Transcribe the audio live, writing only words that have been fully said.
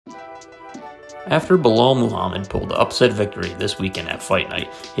After Belal Muhammad pulled the upset victory this weekend at Fight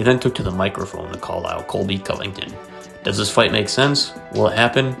Night, he then took to the microphone to call out Colby Covington. Does this fight make sense? Will it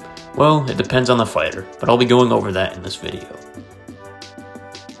happen? Well, it depends on the fighter, but I'll be going over that in this video.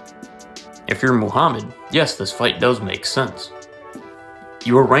 If you're Muhammad, yes, this fight does make sense.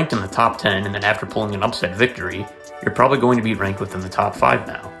 You were ranked in the top 10, and then after pulling an upset victory, you're probably going to be ranked within the top 5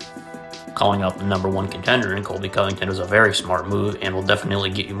 now. Calling out the #1 contender in Colby Covington is a very smart move and will definitely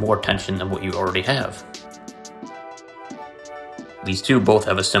get you more attention than what you already have. These two both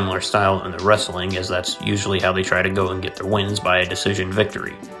have a similar style in their wrestling, as that's usually how they try to go and get their wins by a decision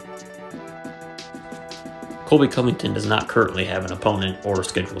victory. Colby Covington does not currently have an opponent or a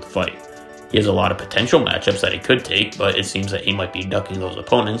scheduled fight. He has a lot of potential matchups that he could take, but it seems that he might be ducking those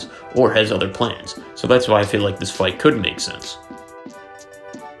opponents or has other plans, so that's why I feel like this fight could make sense.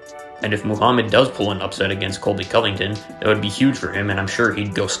 And if Muhammad does pull an upset against Colby Covington, that would be huge for him, and I'm sure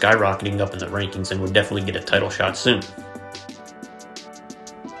he'd go skyrocketing up in the rankings and would definitely get a title shot soon.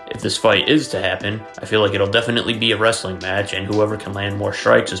 If this fight is to happen, I feel like it'll definitely be a wrestling match, and whoever can land more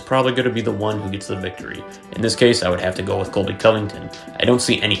strikes is probably going to be the one who gets the victory. In this case, I would have to go with Colby Covington. I don't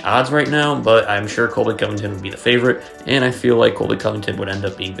see any odds right now, but I'm sure Colby Covington would be the favorite, and I feel like Colby Covington would end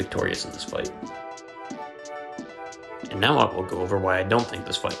up being victorious in this fight. And now I will go over why I don't think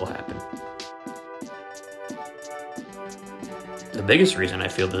this fight will happen. The biggest reason I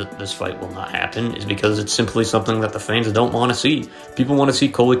feel that this fight will not happen is because it's simply something that the fans don't want to see. People want to see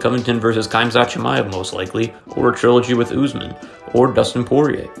Colby Covington versus Khamzat Chimaev most likely, or a trilogy with Usman, or Dustin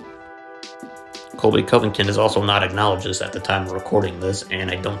Poirier. Colby Covington has also not acknowledged this at the time of recording this, and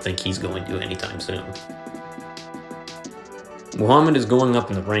I don't think he's going to anytime soon. Muhammad is going up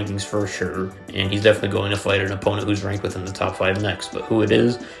in the rankings for sure, and he's definitely going to fight an opponent who's ranked within the top 5 next, but who it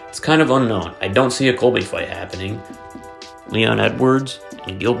is, it's kind of unknown. I don't see a Colby fight happening. Leon Edwards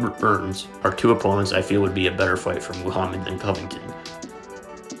and Gilbert Burns are two opponents I feel would be a better fight for Muhammad than Covington.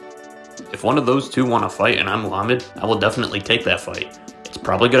 If one of those two want to fight and I'm Muhammad, I will definitely take that fight. It's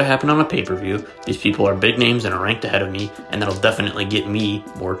probably going to happen on a pay-per-view. These people are big names and are ranked ahead of me, and that'll definitely get me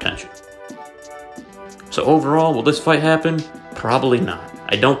more attention. So overall, will this fight happen? Probably not.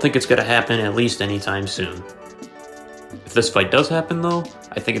 I don't think it's going to happen at least anytime soon. If this fight does happen though,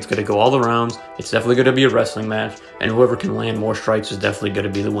 I think it's going to go all the rounds, it's definitely going to be a wrestling match, and whoever can land more strikes is definitely going to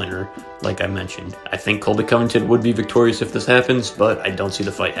be the winner, like I mentioned. I think Colby Covington would be victorious if this happens, but I don't see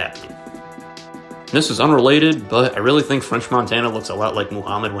the fight happening. This is unrelated, but I really think French Montana looks a lot like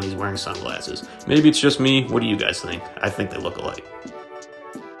Muhammad when he's wearing sunglasses. Maybe it's just me, what do you guys think? I think they look alike.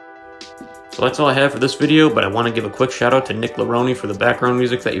 So that's all I have for this video, but I want to give a quick shout out to Nick Laroni for the background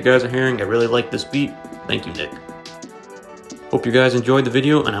music that you guys are hearing. I really like this beat. Thank you, Nick. Hope you guys enjoyed the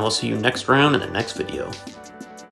video, and I will see you next round in the next video.